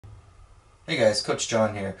Hey guys, Coach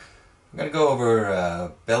John here. I'm going to go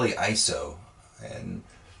over Belly ISO, and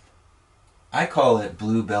I call it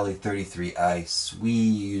Blue Belly 33 Ice. We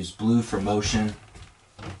use blue for motion.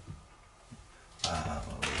 Uh,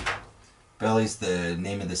 Belly's the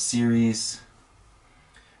name of the series.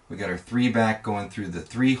 We got our 3-back going through the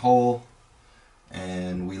 3-hole,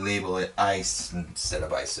 and we label it Ice instead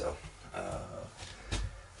of ISO.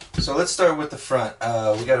 So let's start with the front.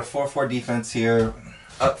 We got a 4-4 defense here.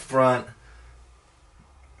 Up front,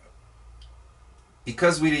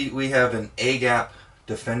 because we have an A-gap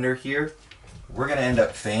defender here, we're going to end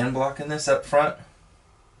up fan blocking this up front.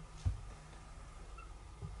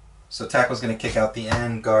 So tackle's going to kick out the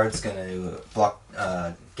end, guard's going to block,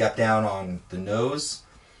 gap down on the nose.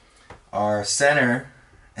 Our center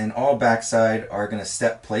and all backside are going to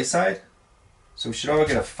step play side. So we should all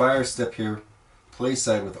get a fire step here, play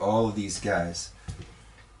side with all of these guys.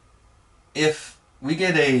 If we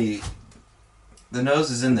get the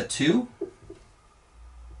nose is in the 2,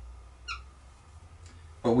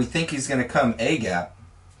 but we think he's going to come A-gap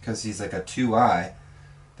because he's like a 2-eye,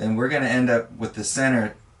 then we're going to end up with the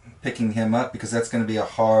center picking him up because that's going to be a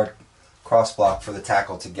hard cross block for the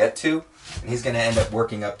tackle to get to, and he's going to end up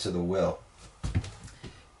working up to the will.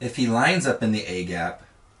 If he lines up in the A-gap,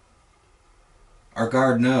 our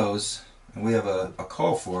guard knows, and we have a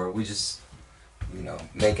call for it, we just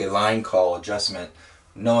make a line call adjustment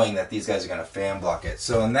knowing that these guys are going to fan block it.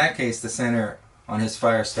 So in that case, the center on his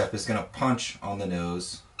fire step is going to punch on the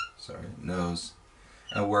nose,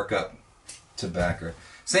 and work up to backer.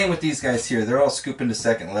 Same with these guys here. They're all scooping to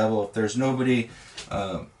second level. If there's nobody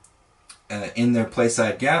in their play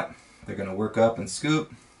side gap, they're going to work up and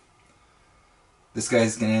scoop. This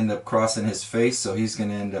guy's going to end up crossing his face, so he's going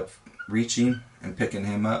to end up reaching and picking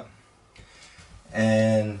him up.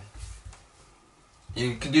 And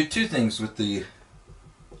you can do two things with the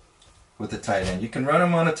tight end. You can run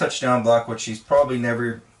him on a touchdown block, which he's probably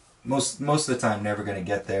never, most of the time, never going to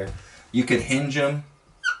get there. You could hinge him,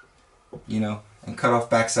 and cut off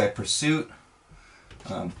backside pursuit.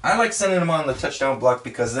 I like sending him on the touchdown block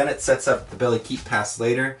because then it sets up the belly keep pass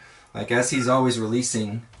later. Like as he's always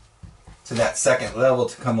releasing to that second level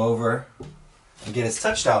to come over and get his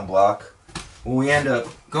touchdown block, when we end up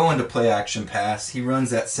going to play action pass, he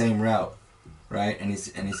runs that same route, right? And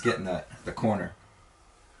he's getting the corner.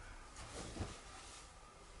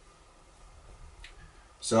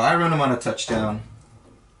 So I run him on a touchdown.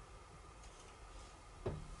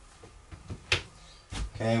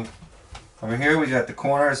 Okay, over here we got the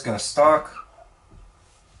corner is going to stalk.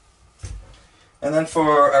 And then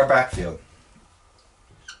for our backfield.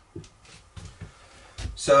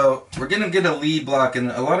 So we're going to get a lead block,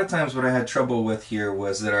 and a lot of times what I had trouble with here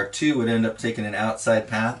was that our 2 would end up taking an outside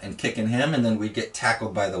path and kicking him, and then we'd get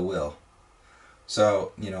tackled by the will.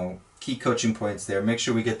 So, key coaching points there. Make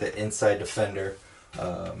sure we get the inside defender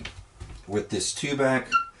with this 2-back,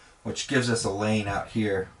 which gives us a lane out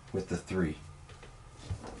here with the 3.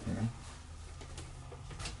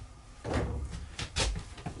 Okay.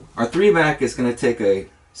 Our 3-back is going to take a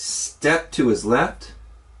step to his left,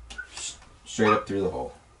 straight up through the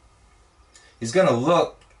hole. He's going to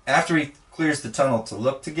look, after he clears the tunnel, to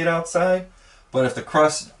look to get outside, but if the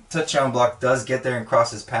cross touchdown block does get there and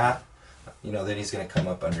cross his path, then he's going to come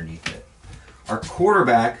up underneath it. Our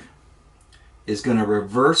quarterback is going to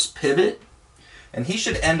reverse pivot, and he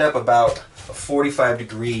should end up about 45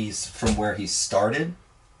 degrees from where he started.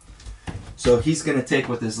 So he's going to take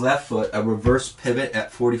with his left foot a reverse pivot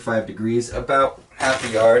at 45 degrees, about half a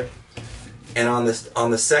yard. And on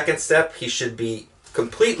the second step, he should be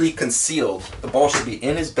completely concealed. The ball should be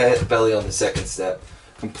in his belly on the second step,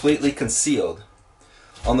 completely concealed.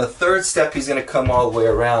 On the third step, he's going to come all the way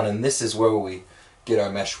around, and this is where we get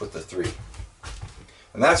our mesh with the 3.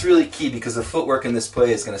 And that's really key because the footwork in this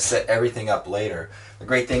play is going to set everything up later. The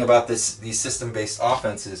great thing about these system-based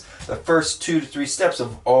offenses, the first 2 to 3 steps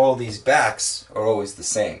of all these backs are always the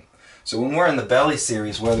same. So when we're in the belly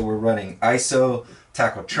series, whether we're running ISO,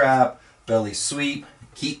 tackle trap, belly sweep,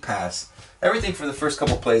 keep pass, everything for the first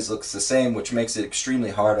couple plays looks the same, which makes it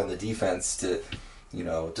extremely hard on the defense to,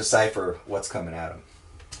 decipher what's coming at them.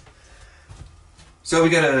 So we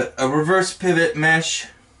got a reverse pivot mesh,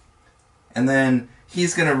 and then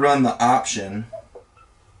he's going to run the option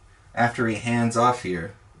after he hands off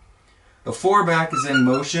here. The 4-back is in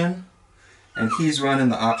motion, and he's running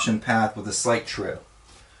the option path with a slight trail.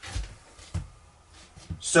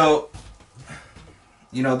 So,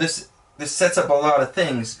 this sets up a lot of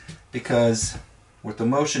things because with the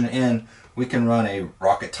motion in, we can run a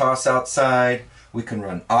rocket toss outside, we can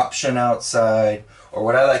run option outside, or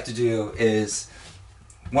what I like to do is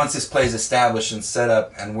once this play is established and set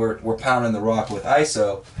up and we're pounding the rock with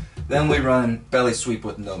ISO, then we run belly sweep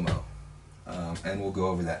with no-mo. And we'll go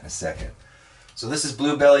over that in a second. So this is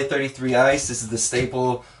Blue Belly 33 ice. This is the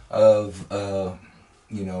staple of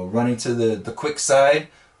running to the quick side.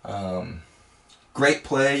 Great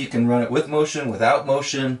play. You can run it with motion, without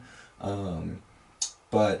motion.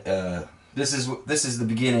 But this is the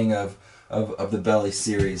beginning of the belly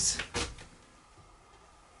series.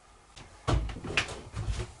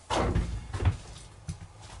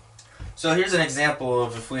 So here's an example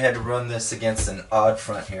of if we had to run this against an odd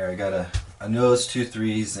front here. I got a nose, 2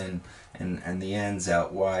 3s, and the ends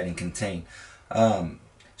out wide and contained.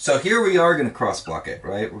 So here we are going to cross block it,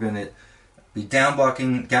 right? We're going to be down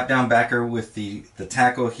blocking, gap down backer with the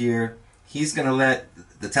tackle here. He's going to let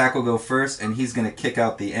the tackle go first, and he's going to kick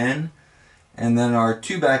out the end. And then our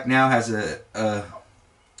 2-back now has a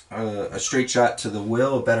straight shot to the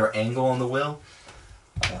will, a better angle on the will.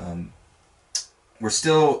 We're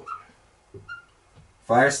still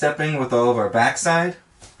fire stepping with all of our backside.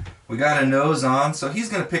 We got a nose on, so he's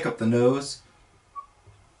going to pick up the nose.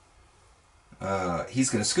 He's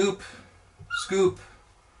going to scoop, scoop,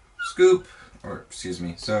 scoop, or excuse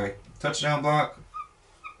me, sorry, touchdown block.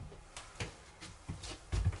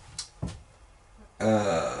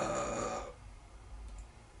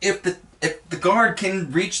 If the guard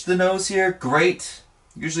can reach the nose here, great.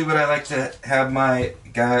 Usually what I like to have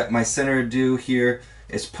my center do here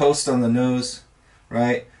is post on the nose,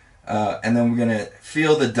 right? And then we're going to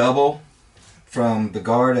feel the double from the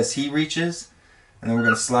guard as he reaches, and then we're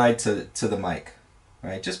going to slide to the mic,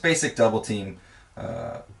 right? Just basic double team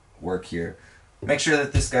work here. Make sure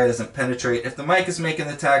that this guy doesn't penetrate. If the mic is making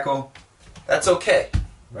the tackle, that's okay,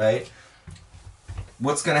 right?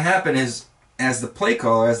 What's going to happen is, as the play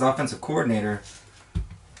caller, as the offensive coordinator,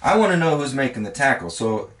 I want to know who's making the tackle.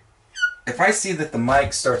 So if I see that the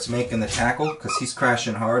mic starts making the tackle because he's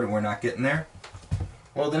crashing hard and we're not getting there,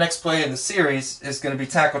 well, the next play in the series is going to be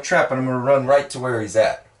tackle trap, and I'm going to run right to where he's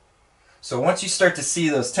at. So once you start to see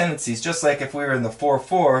those tendencies, just like if we were in the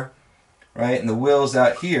 4-4, right, and the will's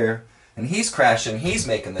out here, and he's crashing, he's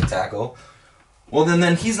making the tackle, well,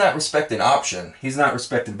 then he's not respecting option. He's not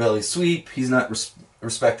respecting belly sweep. He's not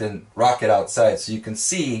respecting rocket outside. So you can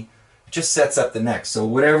see it just sets up the next. So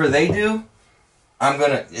whatever they do,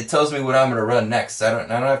 it tells me what I'm gonna run next. I don't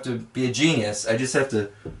have to be a genius. I just have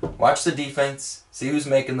to watch the defense, see who's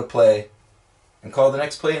making the play, and call the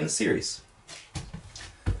next play in the series.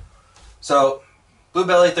 So Blue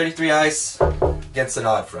Belly 33 ice against an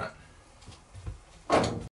odd front.